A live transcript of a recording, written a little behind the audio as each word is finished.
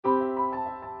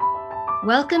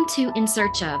Welcome to In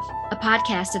Search of, a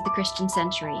podcast of the Christian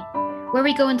Century, where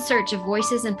we go in search of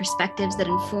voices and perspectives that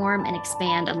inform and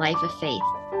expand a life of faith.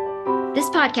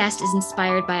 This podcast is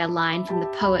inspired by a line from the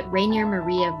poet Rainer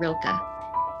Maria Rilke.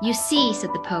 "You see,"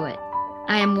 said the poet,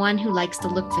 "I am one who likes to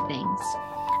look for things."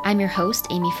 I'm your host,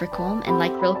 Amy Frickholm, and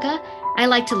like Rilke, I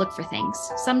like to look for things.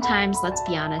 Sometimes, let's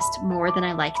be honest, more than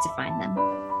I like to find them.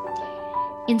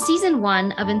 In season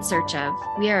 1 of In Search of,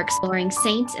 we are exploring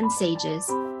saints and sages,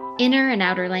 inner and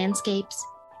outer landscapes,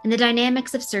 and the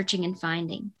dynamics of searching and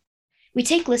finding. We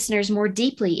take listeners more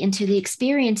deeply into the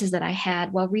experiences that I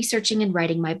had while researching and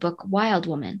writing my book, Wild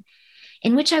Woman,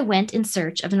 in which I went in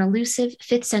search of an elusive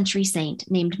 5th century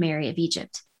saint named Mary of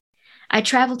Egypt. I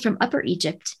traveled from Upper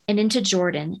Egypt and into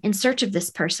Jordan in search of this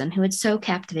person who had so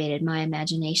captivated my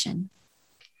imagination.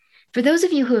 For those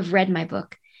of you who have read my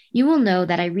book, you will know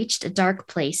that I reached a dark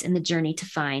place in the journey to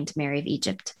find Mary of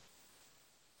Egypt.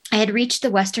 I had reached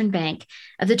the western bank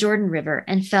of the Jordan River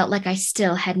and felt like I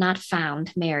still had not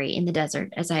found Mary in the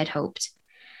desert as I had hoped.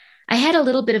 I had a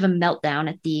little bit of a meltdown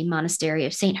at the monastery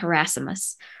of St.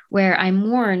 Herasimus, where I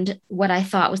mourned what I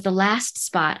thought was the last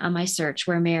spot on my search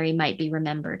where Mary might be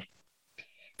remembered.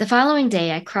 The following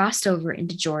day, I crossed over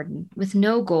into Jordan with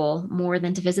no goal more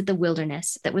than to visit the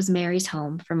wilderness that was Mary's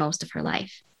home for most of her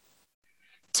life.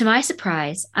 To my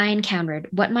surprise, I encountered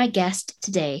what my guest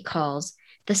today calls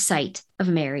the sight of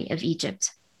Mary of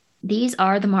Egypt. These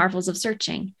are the marvels of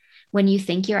searching. When you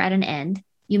think you're at an end,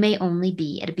 you may only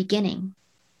be at a beginning.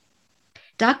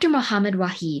 Dr. Mohamed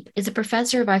Waheeb is a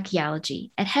professor of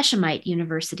archaeology at Heshemite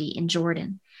University in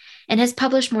Jordan and has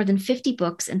published more than 50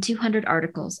 books and 200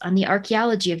 articles on the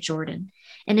archaeology of Jordan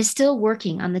and is still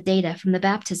working on the data from the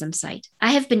baptism site.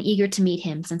 I have been eager to meet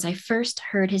him since I first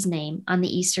heard his name on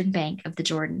the eastern bank of the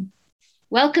Jordan.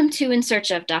 Welcome to In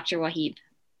Search of, Dr. Waheeb.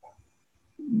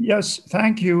 Yes,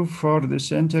 thank you for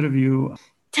this interview.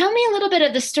 Tell me a little bit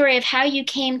of the story of how you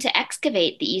came to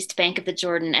excavate the east bank of the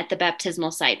Jordan at the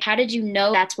baptismal site. How did you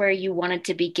know that's where you wanted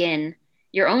to begin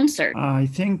your own search? I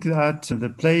think that the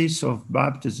place of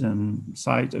baptism,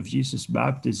 site of Jesus'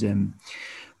 baptism,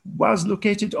 was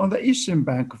located on the eastern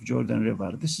bank of Jordan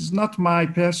River. This is not my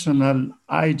personal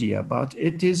idea, but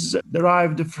it is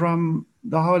derived from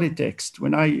the Holy Text.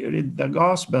 When I read the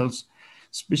Gospels,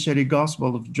 especially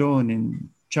Gospel of John in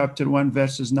chapter 1,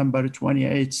 verses number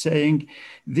 28, saying,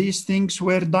 "These things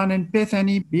were done in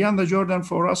Bethany. Beyond the Jordan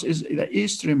for us is the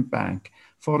eastern bank.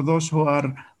 For those who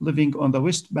are living on the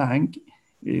west bank,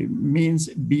 means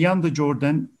beyond the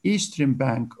Jordan, eastern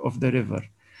bank of the river."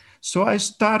 So I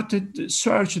started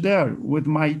search there with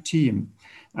my team.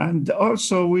 And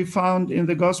also we found in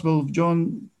the Gospel of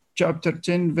John, chapter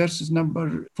 10, verses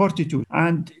number 42.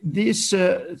 And these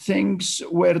things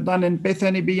were done in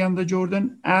Bethany beyond the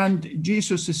Jordan, and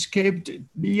Jesus escaped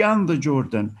beyond the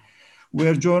Jordan,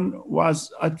 where John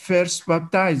was at first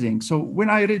baptizing. So when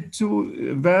I read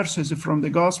 2 verses from the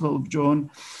Gospel of John,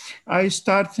 I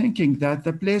start thinking that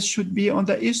the place should be on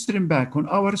the eastern bank, on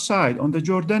our side, on the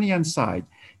Jordanian side.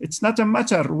 It's not a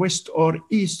matter west or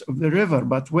east of the river,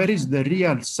 but where is the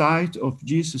real site of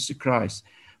Jesus Christ,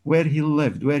 where he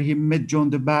lived, where he met John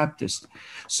the Baptist.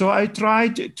 So I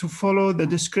tried to follow the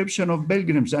description of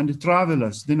pilgrims and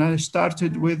travelers. Then I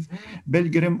started with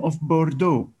Pilgrim of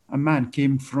Bordeaux. A man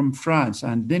came from France,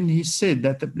 and then he said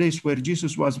that the place where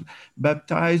Jesus was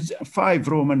baptized 5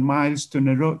 Roman miles to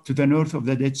the north of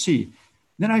the Dead Sea.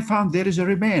 Then I found there is a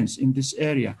remains in this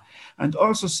area. And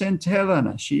also Saint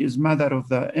Helena, she is mother of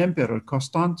the Emperor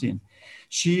Constantine.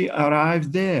 She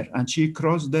arrived there and she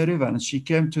crossed the river and she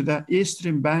came to the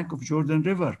eastern bank of Jordan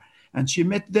River. And she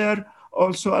met there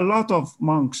also a lot of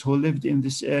monks who lived in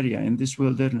this area, in this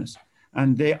wilderness.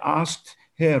 And they asked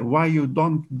her, "Why you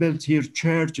don't build here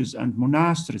churches and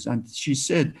monasteries?" And she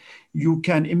said, "You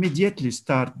can immediately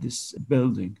start this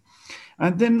building."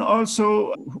 And then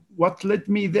also what led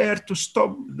me there to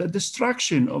stop the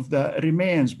destruction of the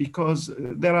remains, because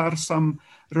there are some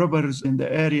robbers in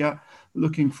the area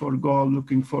looking for gold,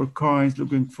 looking for coins,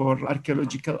 looking for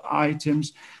archaeological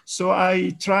items. So I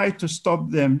tried to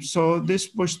stop them. So this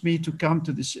pushed me to come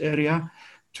to this area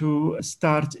to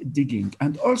start digging.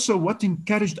 And also what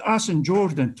encouraged us in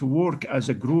Jordan to work as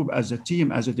a group, as a team,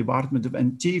 as a Department of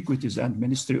Antiquities and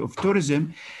Ministry of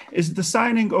Tourism is the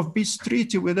signing of peace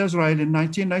treaty with Israel in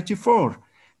 1994.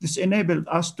 This enabled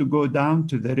us to go down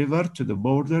to the river, to the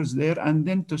borders there, and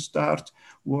then to start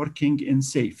working in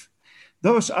safe.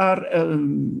 Those are,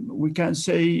 we can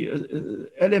say,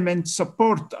 elements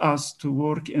support us to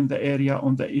work in the area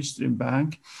on the eastern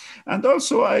bank. And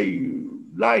also I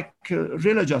like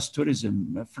religious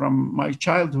tourism. From my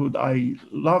childhood, I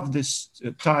love this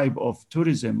type of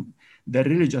tourism the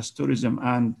religious tourism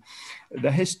and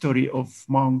the history of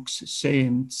monks,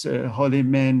 saints, holy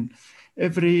men,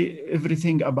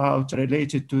 everything about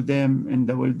related to them in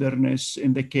the wilderness,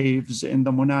 in the caves, in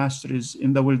the monasteries,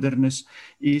 in the wilderness,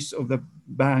 east of the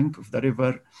bank of the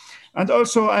river. And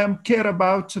also I care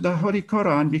about the Holy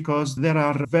Quran because there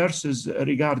are verses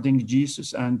regarding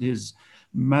Jesus and his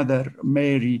mother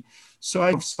Mary. So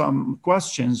I have some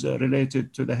questions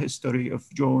related to the history of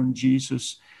John,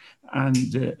 Jesus,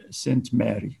 and Saint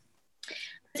Mary.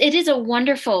 It is a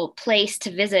wonderful place to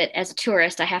visit as a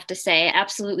tourist, I have to say.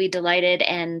 Absolutely delighted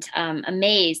and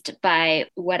amazed by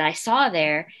what I saw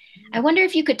there. I wonder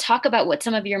if you could talk about what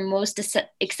some of your most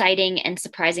exciting and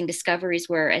surprising discoveries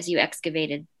were as you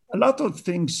excavated. A lot of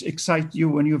things excite you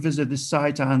when you visit the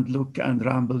site and look and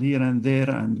ramble here and there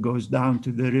and goes down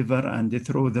to the river and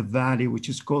through the valley, which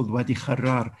is called Wadi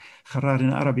Kharrar. Kharrar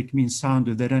in Arabic means sound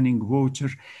of the running water,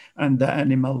 and the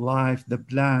animal life, the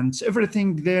plants,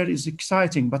 everything there is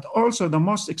exciting. But also the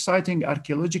most exciting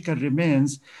archaeological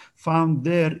remains found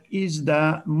there is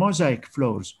the mosaic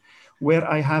floors, where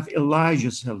I have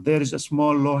Elijah's Hill. There is a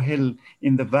small low hill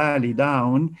in the valley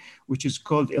down, which is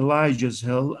called Elijah's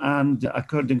Hill. And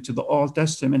according to the Old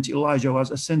Testament, Elijah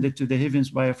was ascended to the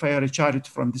heavens by a fiery chariot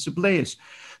from this place.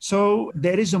 So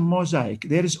there is a mosaic.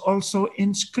 There is also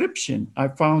inscription. I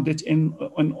found it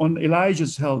on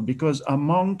Elijah's Hill because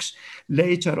monks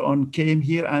later on came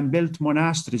here and built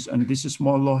monasteries on this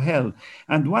small low hill.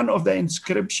 And one of the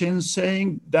inscriptions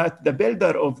saying that the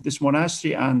builder of this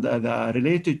monastery and the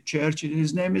related church,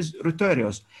 his name is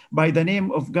Rotorius, by the name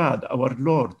of God, our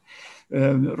Lord.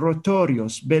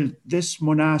 Rotorius built this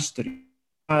monastery.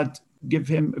 God give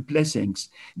him blessings.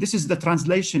 This is the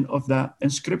translation of the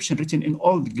inscription written in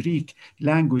Old Greek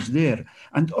language there.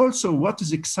 And also what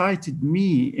has excited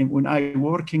me when I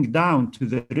working down to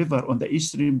the river on the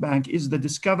eastern bank is the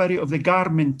discovery of the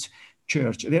garment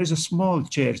church. There is a small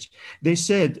church. They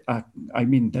said,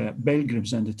 the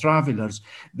pilgrims and the travelers,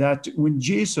 that when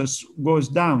Jesus goes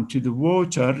down to the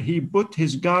water, he put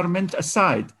his garment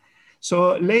aside.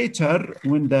 So later,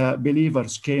 when the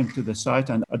believers came to the site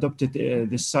and adopted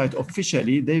this site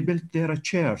officially, they built there a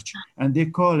church, and they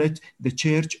call it the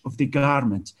Church of the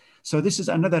Garment. So this is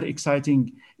another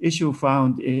exciting issue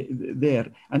found there.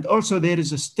 And also there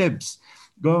is a steps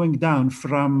going down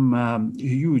from a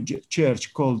huge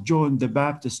church called John the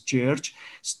Baptist Church.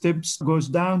 Steps goes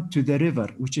down to the river,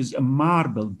 which is a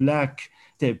marble, black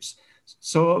steps.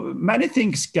 So many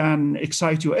things can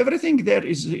excite you. Everything there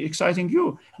is exciting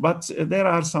you, but there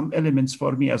are some elements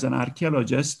for me as an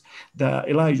archaeologist: the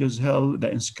Elijah's Hill,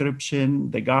 the inscription,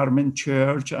 the garment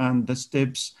church, and the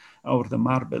steps or the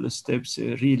marble steps,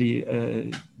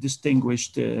 really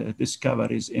distinguished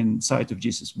discoveries in site of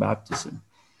Jesus' baptism.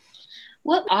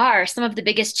 What are some of the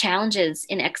biggest challenges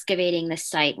in excavating this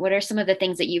site? What are some of the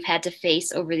things that you've had to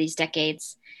face over these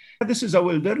decades? This is a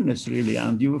wilderness, really,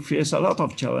 and you face a lot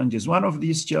of challenges. One of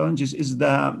these challenges is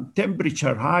the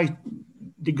temperature, high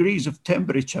degrees of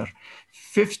temperature,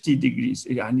 50 degrees.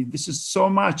 And this is so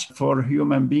much for a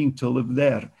human being to live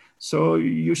there. So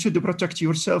you should protect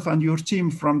yourself and your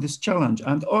team from this challenge.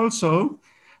 And also,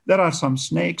 there are some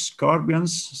snakes,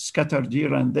 scorpions scattered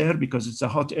here and there because it's a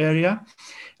hot area.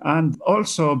 And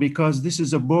also because this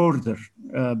is a border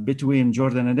between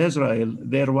Jordan and Israel,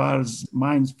 there was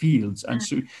minefields. And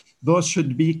so those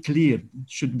should be cleared,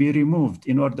 should be removed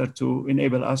in order to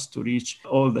enable us to reach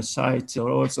all the sites or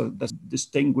also the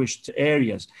distinguished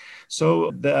areas.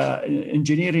 So the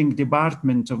engineering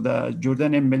department of the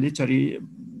Jordanian military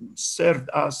served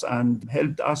us and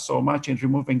helped us so much in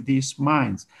removing these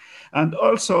mines. And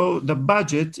also the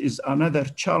budget is another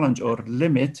challenge or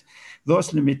limit.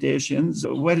 Those limitations,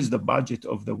 where is the budget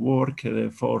of the work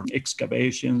for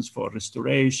excavations, for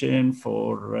restoration,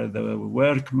 for the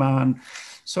workman?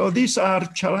 So these are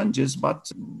challenges,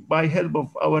 but by help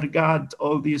of our God,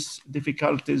 all these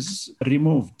difficulties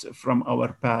removed from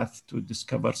our path to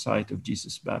discover site of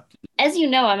Jesus' baptism. As you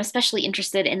know, I'm especially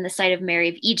interested in the site of Mary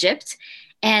of Egypt.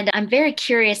 And I'm very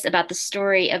curious about the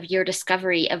story of your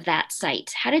discovery of that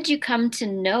site. How did you come to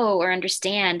know or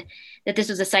understand that this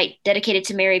was a site dedicated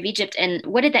to Mary of Egypt? And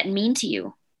what did that mean to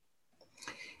you?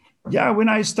 Yeah, when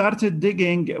I started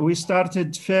digging, we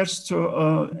started first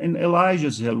in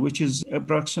Elijah's Hill, which is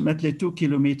approximately 2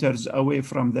 kilometers away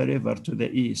from the river to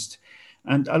the east.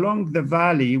 And along the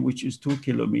valley, which is 2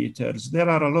 kilometers, there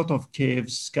are a lot of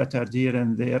caves scattered here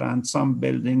and there, and some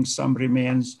buildings, some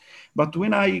remains. But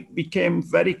when I became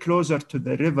very closer to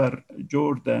the river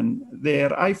Jordan,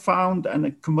 there I found an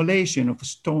accumulation of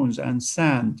stones and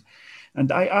sand. And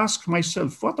I asked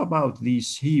myself, what about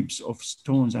these heaps of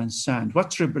stones and sand?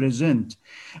 What represent?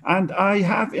 And I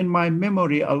have in my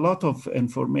memory a lot of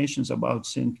information about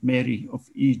Saint Mary of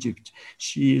Egypt.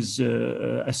 She is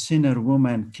a sinner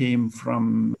woman, came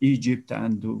from Egypt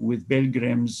and with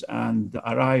pilgrims and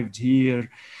arrived here.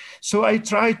 So I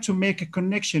tried to make a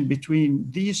connection between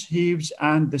these heaps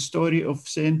and the story of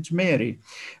Saint Mary.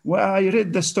 Well, I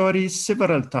read the story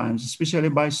several times, especially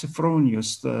by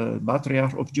Sophronius, the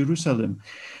Patriarch of Jerusalem.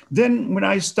 Then when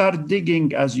I start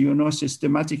digging, as you know,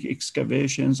 systematic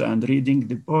excavations and reading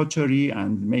the pottery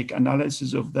and make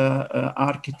analysis of the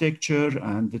architecture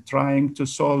and trying to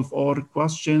solve all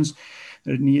questions,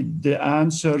 need the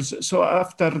answers. So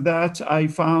after that, I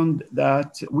found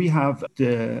that we have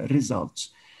the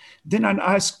results. Then I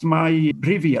asked my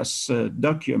previous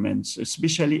documents,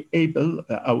 especially Abel.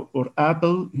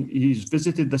 He's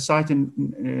visited the site in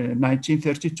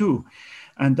 1932.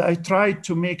 And I tried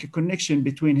to make a connection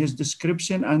between his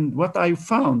description and what I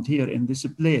found here in this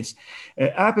place.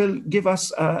 Abel gave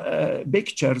us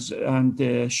pictures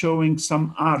and showing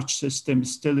some arch system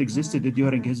still existed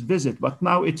during his visit, but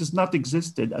now it is not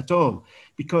existed at all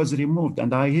because removed.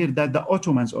 And I hear that the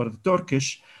Ottomans or the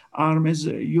Turkish armies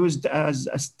used as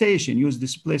a station, used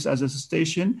this place as a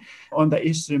station on the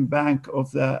eastern bank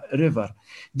of the river.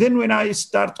 Then when I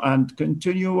start and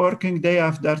continue working day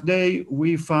after day,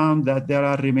 we found that there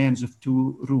are remains of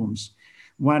two rooms.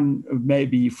 One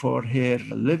maybe for her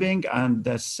living and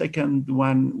the second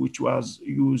one which was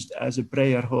used as a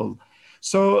prayer hall.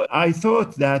 So I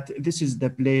thought that this is the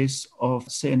place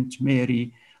of Saint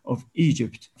Mary of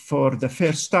Egypt for the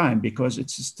first time, because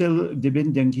it's still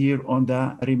depending here on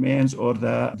the remains or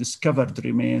the discovered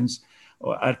remains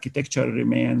or architectural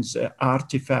remains,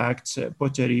 artifacts,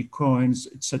 pottery, coins,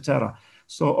 etc.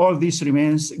 So all these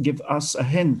remains give us a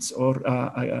hint or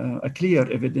a clear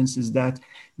evidences that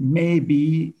may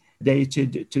be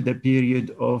dated to the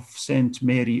period of Saint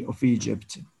Mary of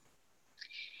Egypt.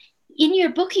 In your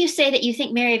book, you say that you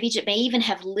think Mary of Egypt may even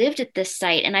have lived at this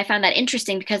site. And I found that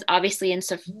interesting because obviously in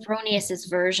Sophronius's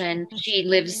version, she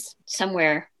lives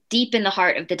somewhere deep in the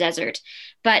heart of the desert.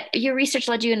 But your research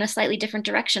led you in a slightly different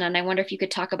direction. And I wonder if you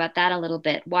could talk about that a little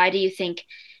bit. Why do you think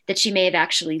that she may have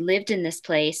actually lived in this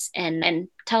place? And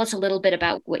tell us a little bit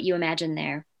about what you imagine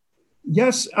there.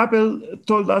 Yes, Abel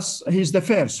told us he's the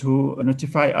first who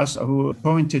notified us, who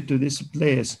pointed to this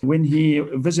place when he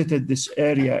visited this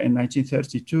area in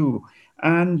 1932.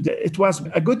 And it was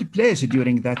a good place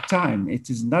during that time.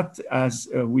 It is not as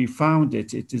we found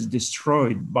it. It is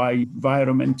destroyed by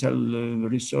environmental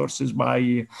resources,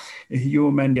 by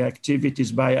human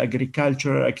activities, by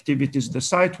agricultural activities. The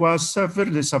site was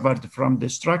severely suffered from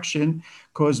destruction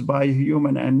caused by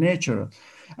human and nature.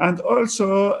 And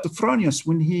also, Sophronius,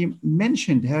 when he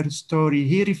mentioned her story,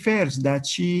 he refers that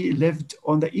she lived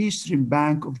on the eastern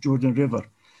bank of Jordan River.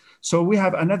 So we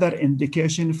have another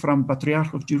indication from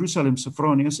Patriarch of Jerusalem,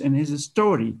 Sophronius, in his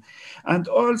story. And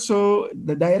also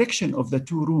the direction of the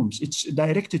two rooms, it's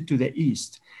directed to the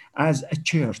east as a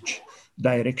church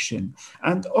direction.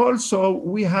 And also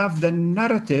we have the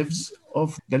narratives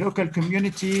of the local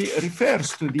community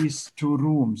refers to these two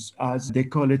rooms as they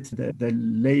call it the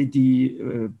Lady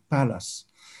Palace.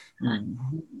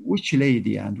 Which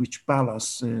lady and which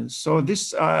palace? So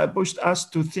this pushed us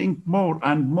to think more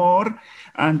and more.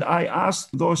 And I asked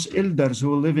those elders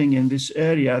who are living in this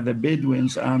area, the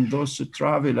Bedouins and those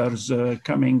travelers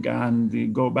coming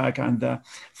and go back, and the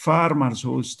farmers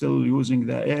who are still using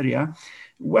the area,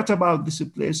 what about this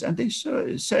place? And they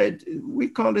said, we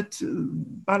call it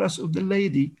Palace of the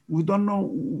Lady. We don't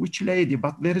know which lady,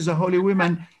 but there is a holy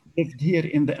woman lived here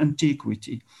in the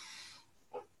antiquity.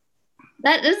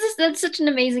 That's such an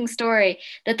amazing story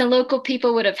that the local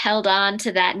people would have held on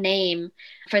to that name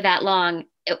for that long.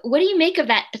 What do you make of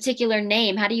that particular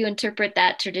name? How do you interpret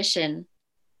that tradition?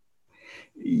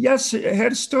 Yes,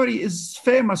 her story is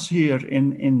famous here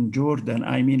in Jordan.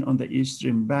 I mean, on the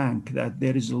eastern bank, that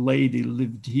there is a lady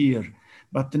lived here,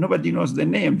 but nobody knows the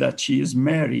name, that she is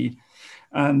Mary.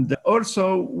 And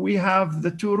also we have the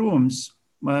two rooms,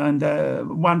 and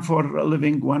one for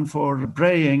living, one for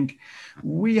praying.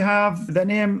 We have the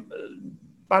name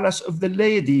Palace of the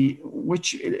Lady,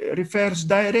 which refers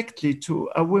directly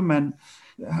to a woman,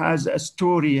 has a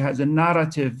story, has a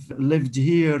narrative, lived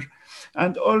here.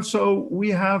 And also we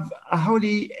have a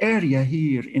holy area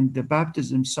here in the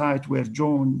baptism site where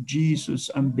John, Jesus,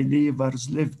 and believers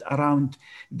lived around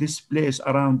this place,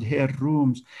 around her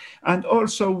rooms. And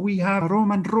also we have a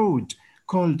Roman road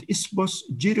called Isbos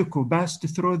Jericho passed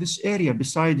through this area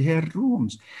beside her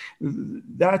rooms.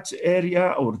 That area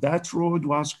or that road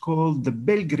was called the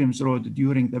Pilgrims Road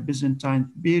during the Byzantine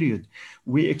period.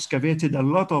 We excavated a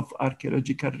lot of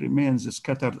archaeological remains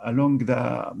scattered along the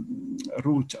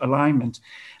route alignment.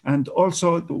 And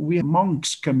also we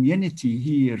monks community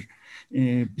here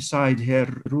beside her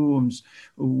rooms.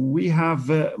 We have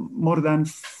more than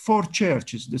 4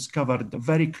 churches discovered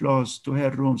very close to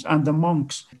her rooms, and the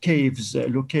monks' caves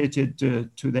located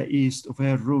to the east of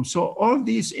her room. So all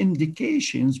these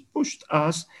indications pushed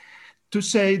us to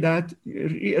say that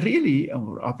really,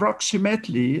 or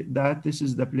approximately, that this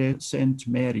is the place Saint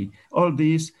Mary. All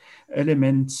these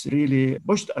elements really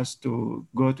pushed us to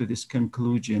go to this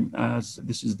conclusion as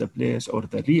this is the place or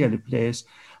the real place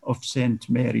of Saint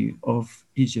Mary of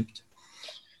Egypt.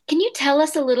 Can you tell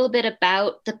us a little bit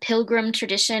about the pilgrim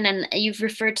tradition? And you've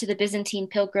referred to the Byzantine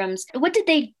pilgrims. What did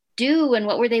they do and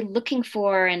what were they looking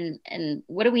for? And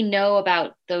what do we know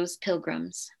about those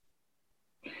pilgrims?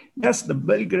 Yes, the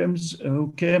pilgrims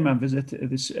who came and visited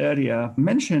this area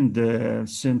mentioned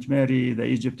Saint Mary, the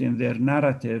Egypt, in their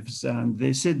narratives, and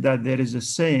they said that there is a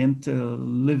saint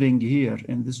living here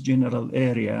in this general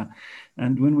area.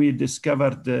 And when we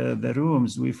discovered the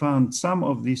rooms, we found some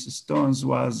of these stones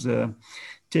was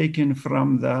taken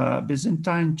from the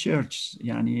Byzantine church.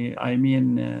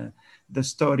 The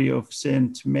story of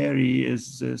Saint Mary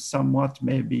is somewhat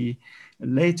maybe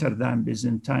later than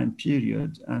Byzantine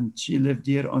period, and she lived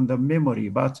here on the memory.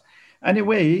 But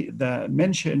anyway, the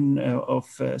mention of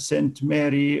Saint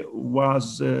Mary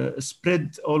was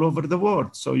spread all over the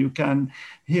world. So you can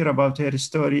hear about her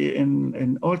story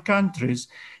in all countries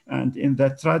and in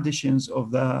the traditions of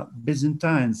the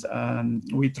Byzantines.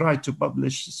 We tried to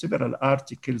publish several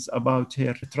articles about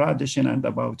her tradition and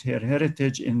about her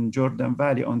heritage in Jordan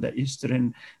Valley on the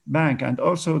eastern bank. And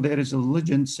also there is a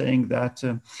legend saying that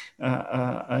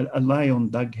a lion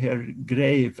dug her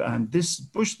grave. And this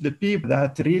pushed the people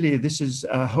that really this is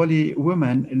a holy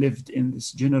woman lived in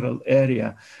this general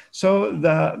area. So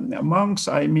the monks,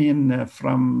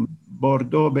 from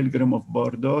Bordeaux, Pilgrim of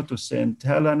Bordeaux, to St.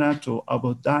 Helena, to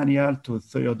Abu Daniel, to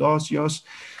Theodosius,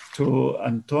 to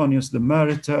Antonius the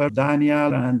Martyr,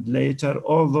 Daniel, and later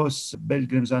all those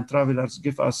pilgrims and travelers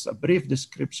give us a brief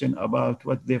description about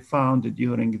what they found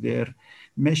during their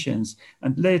missions.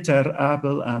 And later,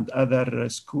 Abel and other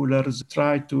scholars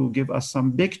tried to give us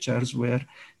some pictures where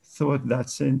thought that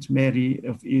Saint Mary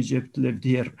of Egypt lived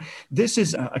here. This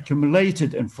is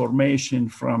accumulated information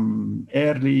from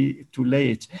early to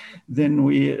late. Then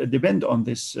we depend on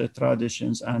these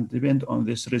traditions and depend on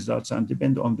these results and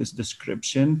depend on this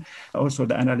description. Also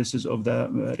the analysis of the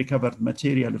recovered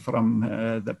material from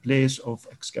the place of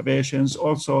excavations.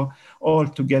 Also all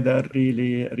together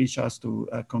really reach us to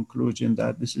a conclusion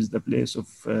that this is the place of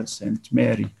Saint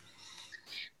Mary.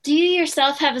 Do you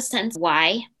yourself have a sense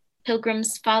why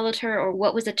pilgrims followed her, or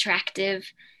what was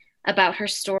attractive about her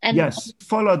story? Yes,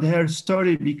 followed her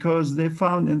story because they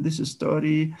found in this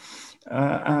story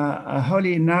a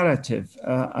holy narrative,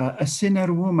 a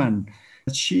sinner woman.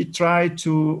 She tried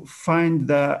to find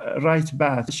the right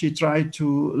path. She tried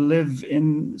to live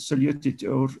in solitude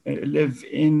or live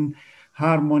in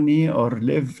harmony or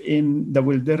live in the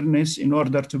wilderness in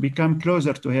order to become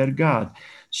closer to her God.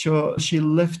 So she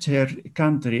left her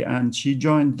country and she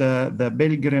joined the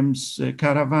pilgrims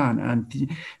caravan, and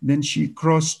then she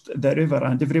crossed the river,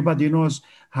 and everybody knows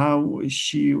how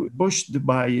she pushed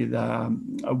by the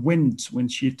wind when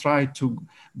she tried to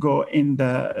go in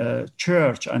the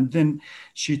church. And then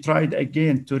she tried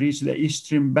again to reach the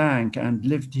eastern bank and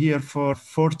lived here for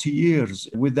 40 years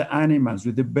with the animals,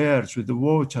 with the birds, with the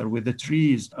water, with the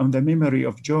trees, on the memory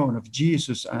of John, of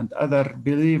Jesus, and other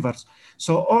believers.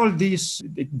 So all these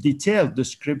detailed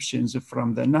descriptions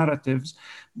from the narratives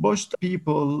pushed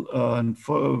people and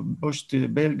pushed the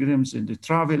pilgrims and the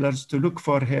travelers to look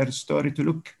for her story, to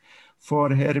look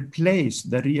for her place,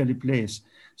 the real place.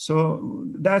 So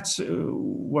that's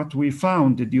what we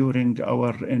found during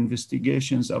our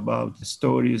investigations about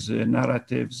stories,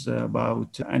 narratives,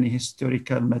 about any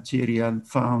historical material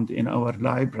found in our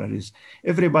libraries.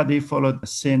 Everybody followed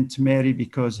Saint Mary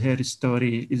because her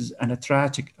story is an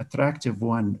attractive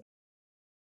one.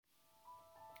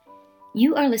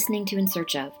 You are listening to In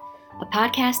Search Of, a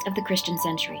podcast of the Christian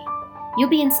Century. You'll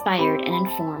be inspired and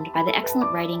informed by the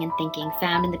excellent writing and thinking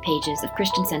found in the pages of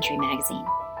Christian Century magazine.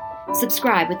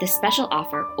 Subscribe with this special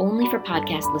offer only for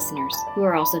podcast listeners who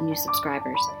are also new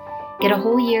subscribers. Get a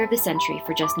whole year of the century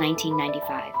for just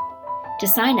 $19.95. To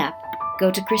sign up,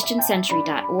 go to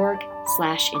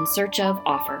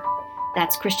christiancentury.org/insearchofoffer.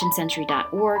 That's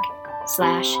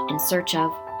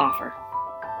christiancentury.org/insearchofoffer.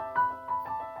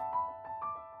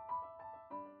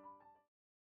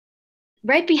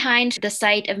 right behind the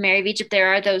site of Mary of Egypt, there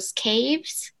are those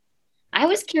caves. I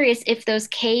was curious if those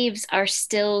caves are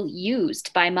still used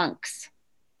by monks.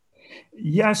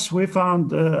 Yes, we found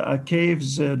caves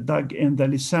dug in the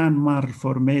Lisan Mar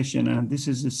Formation, and this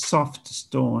is a soft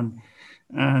stone.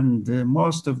 And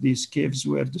most of these caves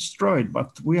were destroyed,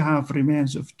 but we have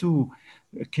remains of two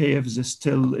caves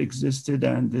still existed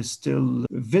and is still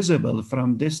visible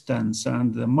from distance.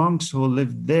 And the monks who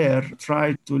lived there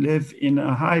tried to live in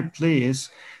a high place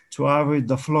to avoid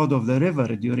the flood of the river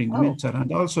during winter, and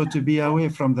also to be away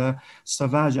from the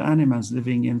savage animals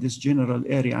living in this general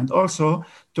area, and also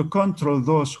to control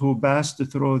those who passed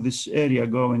through this area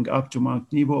going up to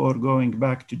Mount Nebo or going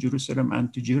back to Jerusalem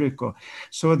and to Jericho.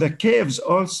 So the caves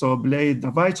also played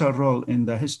a vital role in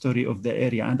the history of the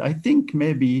area. And I think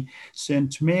maybe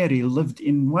St. Mary lived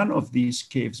in one of these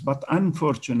caves, but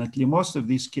unfortunately, most of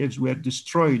these caves were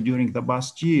destroyed during the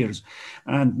past years.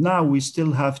 And now we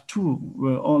still have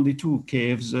only two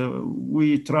caves.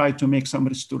 We try to make some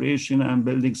restoration and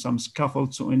building some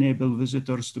scaffolds to enable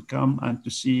visitors to come and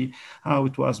to see how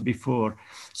it was before.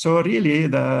 So really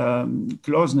the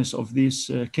closeness of these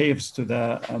caves to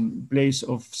the place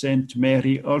of St.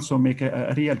 Mary also make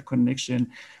a real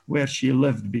connection where she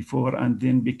lived before and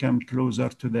then become closer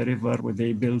to the river where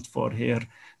they built for her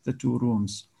the two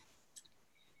rooms.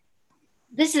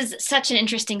 This is such an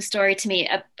interesting story to me.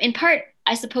 In part,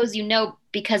 I suppose you know,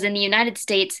 because in the United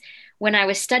States, when I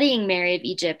was studying Mary of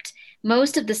Egypt,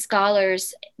 most of the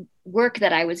scholars' work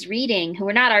that I was reading, who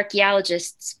were not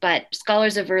archaeologists, but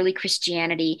scholars of early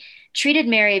Christianity, treated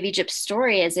Mary of Egypt's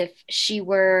story as if she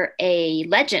were a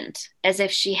legend, as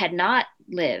if she had not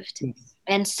lived. Yes.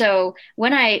 And so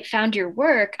when I found your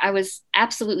work, I was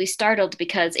absolutely startled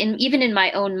because even in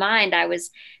my own mind, I was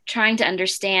trying to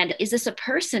understand, is this a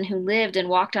person who lived and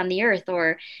walked on the earth,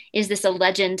 or is this a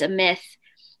legend, a myth,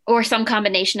 or some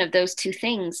combination of those two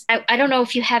things? I don't know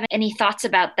if you have any thoughts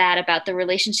about that, about the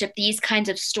relationship, these kinds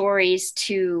of stories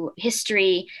to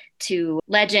history, to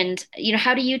legend.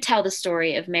 How do you tell the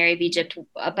story of Mary of Egypt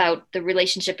about the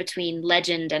relationship between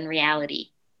legend and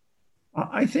reality?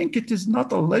 I think it is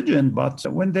not a legend, but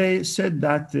when they said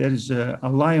that there is a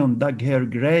lion dug her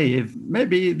grave,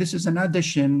 maybe this is an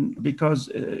addition because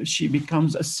she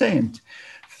becomes a saint.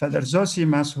 Father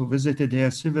Zosimas, who visited her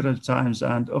several times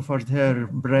and offered her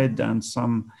bread and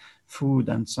some food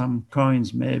and some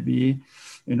coins, maybe,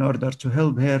 in order to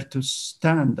help her to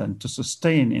stand and to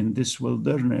sustain in this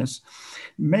wilderness,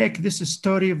 make this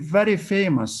story very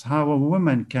famous, how a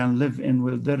woman can live in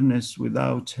wilderness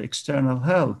without external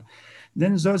help.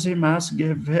 Then Zosimas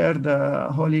gave her the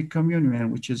Holy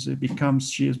Communion, which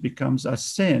she becomes a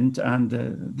saint. And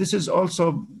this is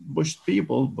also pushed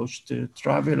people, pushed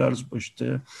travelers, pushed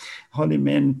holy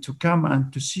men to come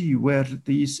and to see where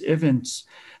these events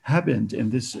happened in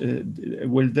this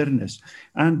wilderness.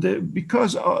 And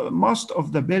because most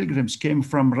of the pilgrims came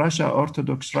from Russia,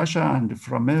 Orthodox Russia, and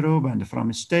from Europe and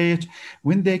from state,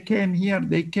 when they came here,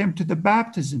 they came to the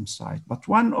baptism site. But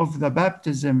one of the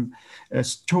baptism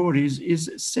stories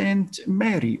is Saint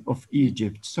Mary of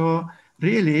Egypt. So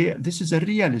really, this is a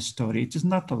real story. It is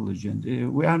not a legend.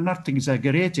 We are not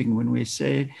exaggerating when we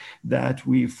say that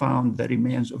we found the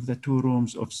remains of the two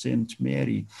rooms of Saint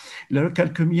Mary. The local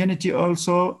community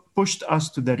also pushed us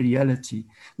to the reality,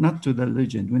 not to the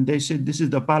legend. When they said this is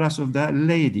the palace of the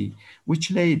lady,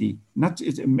 which lady? Not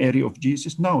Mary of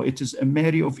Jesus. No, it is a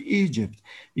Mary of Egypt,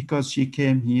 because she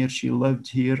came here, she lived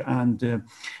here, and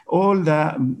all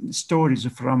the stories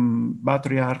from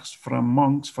patriarchs, from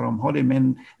monks, from holy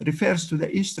men refers to the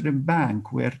eastern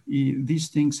bank where these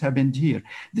things happened here.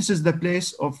 This is the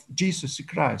place of Jesus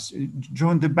Christ,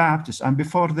 John the Baptist, and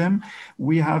before them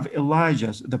we have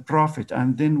Elijah, the prophet,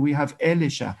 and then we have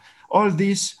Elisha. All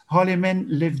these holy men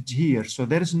lived here. So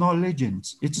there is no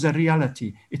legends. It is a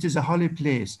reality. It is a holy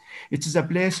place. It is a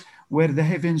place where the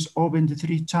heavens opened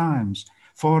 3 times.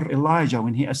 For Elijah,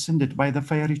 when he ascended by the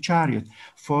fiery chariot.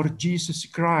 For Jesus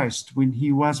Christ, when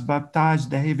he was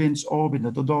baptized, the heavens opened,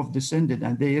 the dove descended,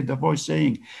 and they heard the voice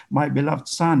saying, "My beloved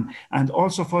Son." And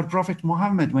also for Prophet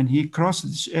Mohamed, when he crossed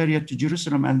this area to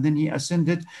Jerusalem, and then he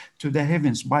ascended to the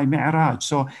heavens by Mi'raj.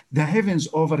 So the heavens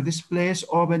over this place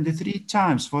opened 3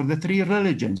 times for the 3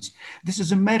 religions. This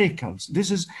is a miracle. This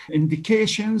is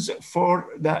indications for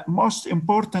the most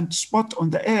important spot on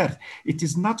the earth. It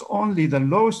is not only the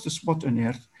lowest spot on earth,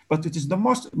 but it is the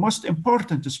most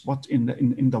important spot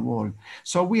in the world.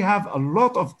 So we have a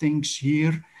lot of things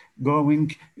here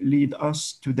lead us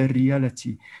to the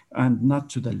reality and not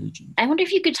to the legend. I wonder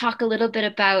if you could talk a little bit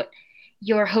about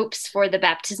your hopes for the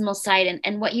baptismal site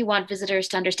and what you want visitors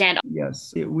to understand.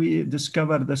 Yes, we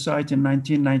discovered the site in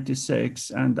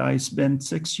 1996, and I spent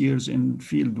 6 years in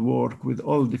field work with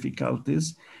all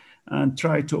difficulties and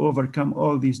tried to overcome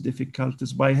all these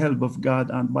difficulties by help of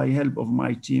God and by help of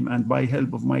my team and by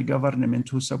help of my government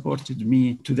who supported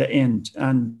me to the end.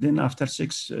 And then after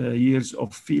 6 years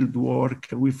of field work,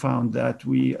 we found that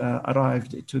we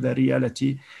arrived to the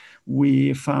reality.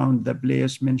 We found the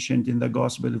place mentioned in the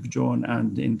Gospel of John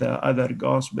and in the other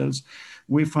Gospels.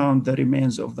 We found the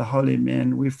remains of the holy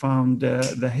men. We found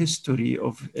the history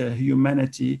of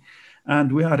humanity.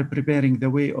 And we are preparing the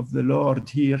way of the Lord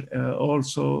here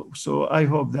also. So I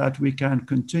hope that we can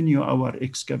continue our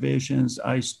excavations.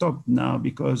 I stopped now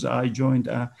because I joined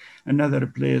another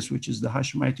place, which is the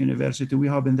Hashemite University. We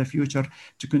hope in the future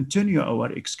to continue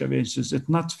our excavations. It's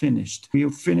not finished. We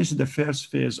finished the first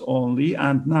phase only,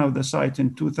 and now the site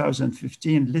in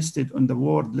 2015 listed on the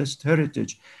World List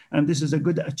Heritage. And this is a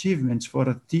good achievement for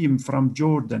a team from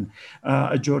Jordan,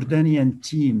 a Jordanian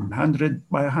team, 100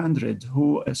 by 100,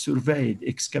 who surveyed,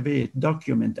 excavate,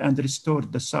 document, and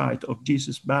restored the site of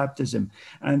Jesus' baptism.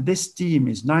 And this team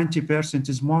is 90%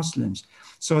 is Muslims.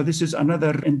 So this is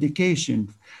another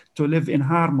indication to live in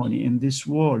harmony in this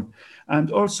world. And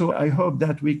also, I hope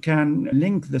that we can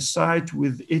link the site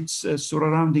with its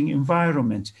surrounding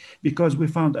environment, because we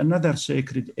found another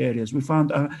sacred areas. We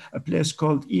found a place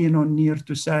called Enon near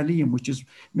to Salim, which is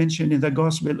mentioned in the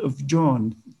Gospel of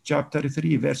John, chapter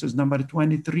 3, verses number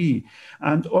 23.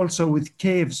 And also with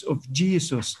caves of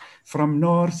Jesus from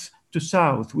north to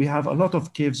south. We have a lot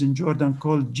of caves in Jordan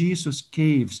called Jesus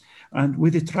Caves, and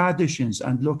with the traditions,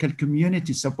 and local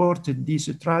community supported these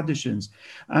traditions.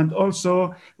 And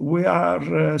also we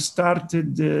are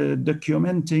started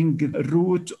documenting the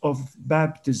route of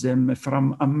baptism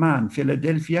from Amman,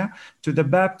 Philadelphia, to the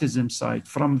baptism site,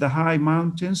 from the high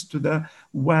mountains to the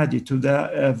wadi, to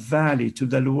the valley, to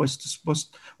the lowest spot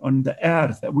on the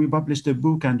earth. We published a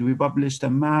book and we published a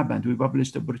map and we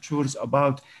published brochures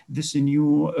about this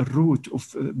new route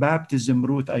of baptism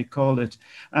route, I call it.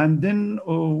 And then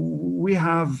we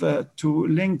have to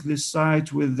link this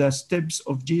site with the steps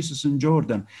of Jesus in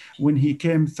Jordan when he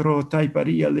came through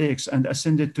Taiparia lakes and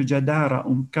ascended to Jadara,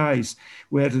 Kais,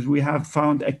 where we have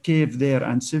found a cave there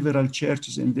and several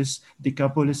churches in this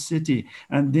Decapolis city,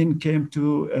 and then came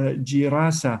to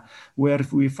Girasa, where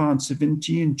we found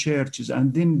 17 churches,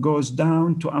 and then goes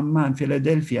down to Amman,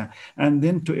 Philadelphia, and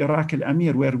then to Iraq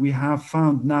al-Amir, where we have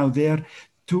found now there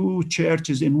 2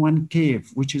 churches in one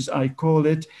cave, which is, I call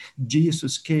it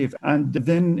Jesus Cave, and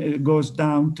then it goes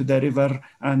down to the river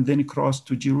and then cross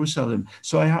to Jerusalem.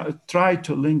 So I try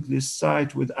to link this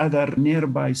site with other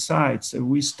nearby sites.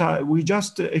 We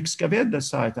just excavate the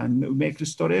site and make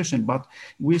restoration, but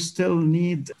we still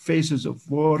need phases of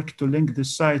work to link the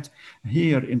site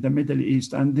here in the Middle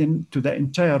East and then to the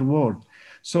entire world.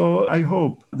 So I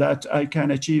hope that I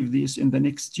can achieve this in the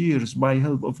next years by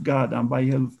help of God and by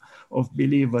help of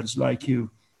believers like you.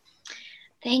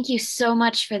 Thank you so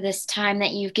much for this time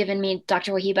that you've given me,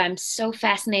 Dr. Waheeb. I'm so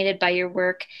fascinated by your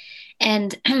work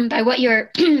and by what you're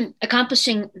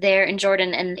accomplishing there in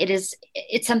Jordan. And it's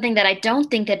something that I don't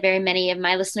think that very many of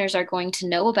my listeners are going to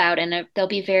know about, and they'll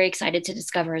be very excited to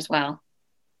discover as well.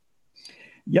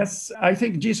 Yes, I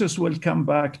think Jesus will come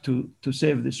back to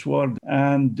save this world,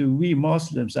 and we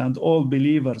Muslims and all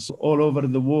believers all over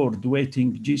the world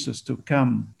waiting Jesus to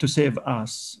come to save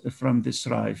us from this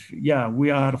strife. Yeah,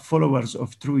 we are followers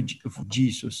of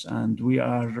Jesus, and we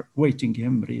are waiting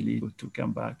him really to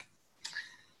come back.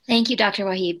 Thank you, Dr.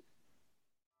 Waheeb.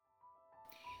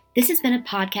 This has been a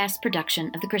podcast production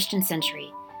of the Christian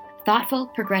Century, thoughtful,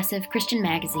 progressive Christian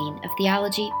magazine of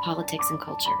theology, politics, and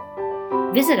culture.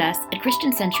 Visit us at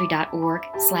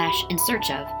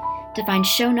christiancentury.org/insearchof to find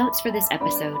show notes for this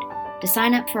episode, to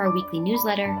sign up for our weekly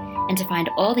newsletter, and to find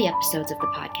all the episodes of the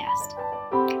podcast.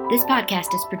 This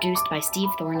podcast is produced by Steve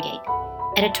Thorngate.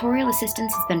 Editorial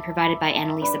assistance has been provided by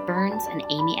Annalisa Burns and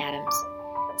Amy Adams.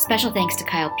 Special thanks to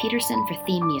Kyle Peterson for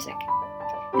theme music.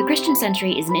 The Christian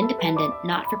Century is an independent,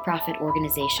 not-for-profit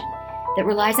organization that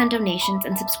relies on donations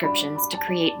and subscriptions to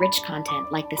create rich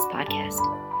content like this podcast.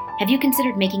 Have you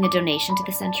considered making a donation to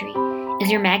the Century? Is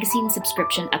your magazine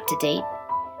subscription up to date?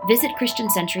 Visit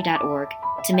christiancentury.org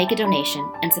to make a donation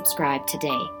and subscribe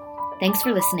today. Thanks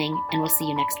for listening, and we'll see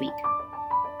you next week.